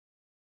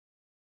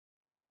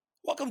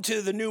Welcome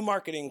to the New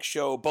Marketing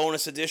Show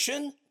bonus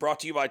edition,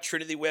 brought to you by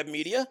Trinity Web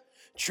Media,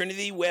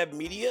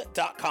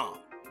 trinitywebmedia.com.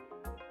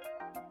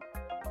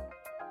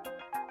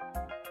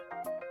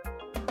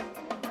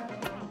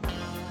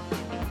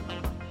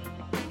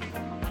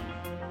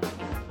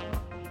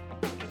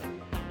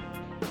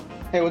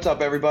 Hey, what's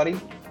up, everybody?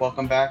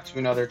 Welcome back to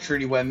another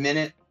Trinity Web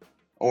Minute,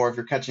 or if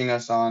you're catching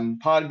us on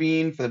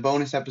Podbean for the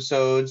bonus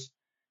episodes,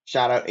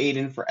 shout out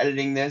Aiden for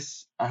editing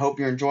this. I hope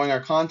you're enjoying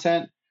our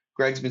content.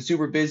 Greg's been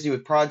super busy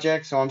with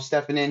projects, so I'm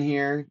stepping in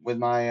here with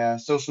my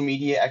social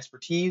media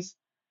expertise.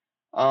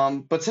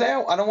 But today,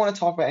 I don't want to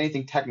talk about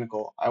anything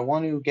technical. I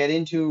want to get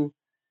into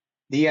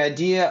the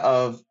idea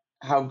of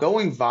how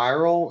going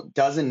viral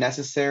doesn't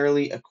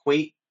necessarily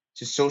equate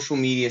to social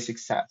media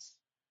success.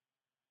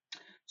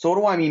 So what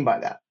do I mean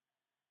by that?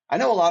 I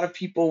know a lot of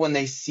people, when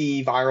they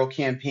see viral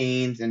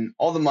campaigns and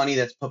all the money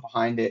that's put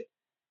behind it,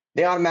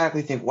 they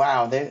automatically think,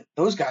 wow,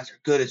 those guys are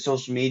good at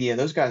social media.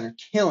 Those guys are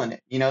killing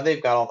it. You know,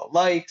 they've got all the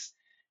likes,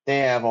 they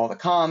have all the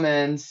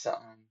comments.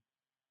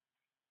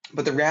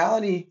 But the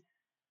reality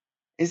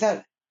is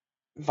that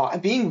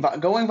going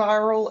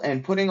viral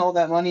and putting all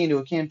that money into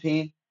a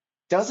campaign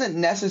doesn't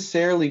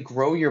necessarily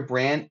grow your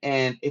brand,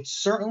 and it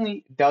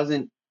certainly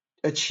doesn't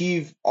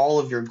achieve all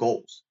of your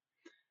goals.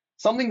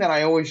 Something that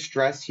I always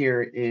stress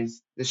here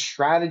is the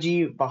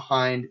strategy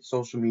behind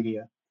social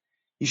media.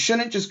 You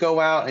shouldn't just go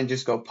out and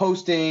just go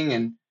posting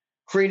and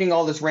creating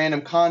all this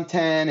random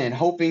content and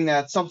hoping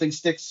that something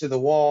sticks to the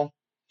wall.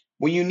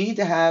 What you need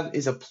to have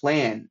is a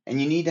plan, and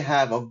you need to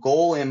have a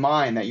goal in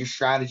mind that your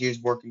strategy is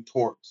working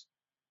towards.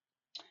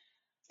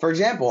 For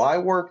example, I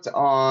worked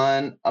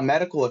on a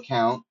medical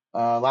account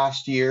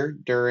last year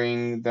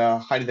during the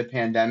height of the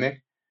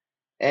pandemic,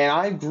 and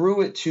I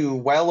grew it to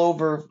well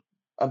over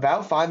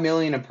about 5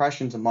 million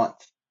impressions a month.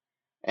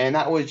 And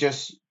that was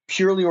just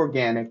purely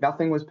organic,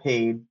 nothing was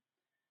paid.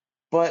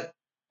 But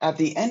at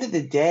the end of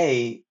the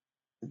day,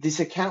 this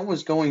account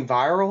was going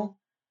viral,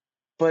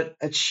 but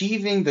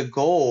achieving the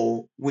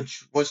goal,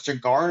 which was to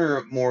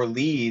garner more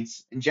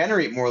leads and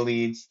generate more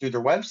leads through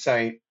their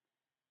website,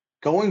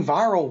 going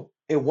viral,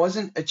 it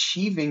wasn't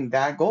achieving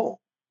that goal.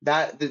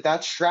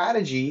 That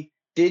strategy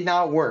did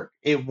not work.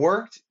 It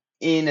worked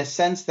in a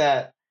sense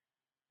that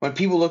when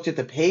people looked at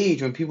the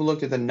page, when people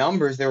looked at the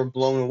numbers, they were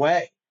blown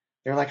away.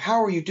 They're like,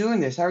 how are you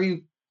doing this? How are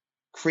you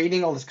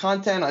creating all this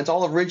content? It's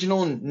all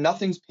original and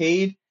nothing's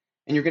paid,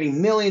 and you're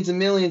getting millions and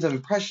millions of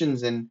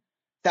impressions and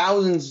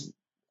thousands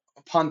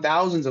upon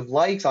thousands of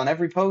likes on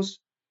every post.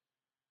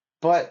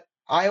 But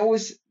I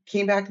always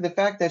came back to the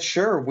fact that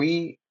sure,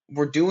 we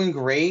were doing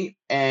great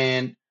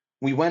and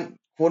we went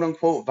quote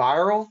unquote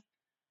viral,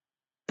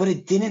 but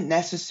it didn't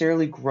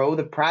necessarily grow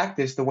the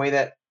practice the way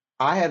that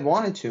I had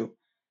wanted to.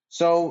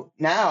 So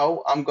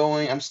now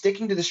I'm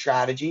sticking to the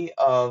strategy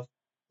of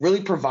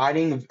really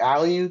providing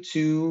value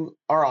to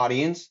our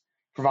audience,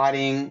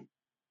 providing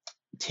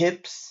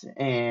tips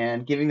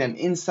and giving them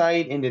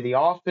insight into the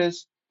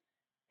office.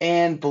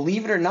 And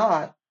believe it or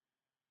not,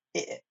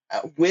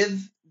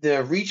 with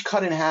the reach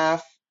cut in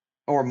half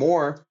or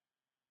more,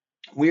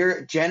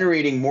 we're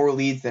generating more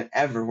leads than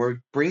ever. We're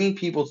bringing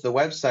people to the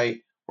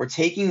website. We're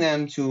taking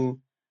them to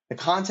the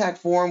contact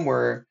form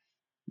where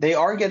they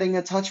are getting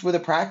in touch with a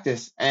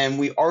practice, and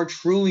we are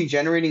truly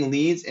generating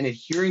leads and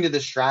adhering to the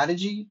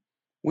strategy,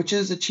 which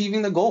is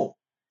achieving the goal.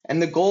 And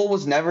the goal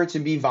was never to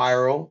be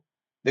viral.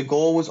 The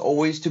goal was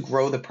always to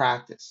grow the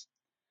practice.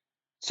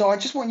 So I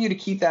just want you to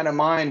keep that in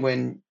mind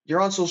when you're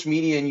on social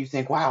media and you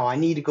think, wow, I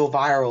need to go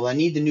viral. I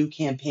need the new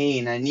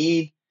campaign. I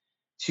need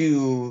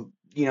to,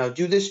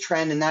 do this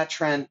trend and that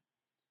trend.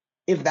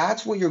 If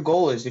that's what your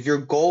goal is, if your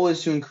goal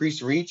is to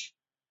increase reach,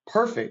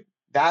 perfect.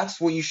 That's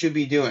what you should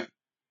be doing.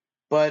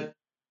 But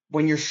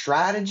when your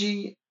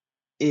strategy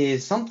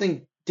is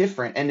something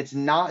different and it's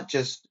not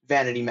just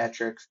vanity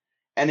metrics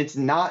and it's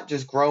not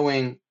just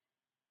growing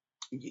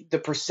the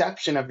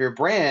perception of your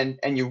brand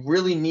and you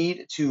really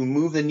need to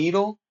move the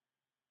needle,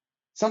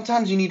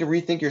 sometimes you need to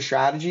rethink your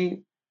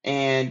strategy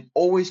and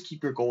always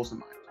keep your goals in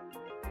mind.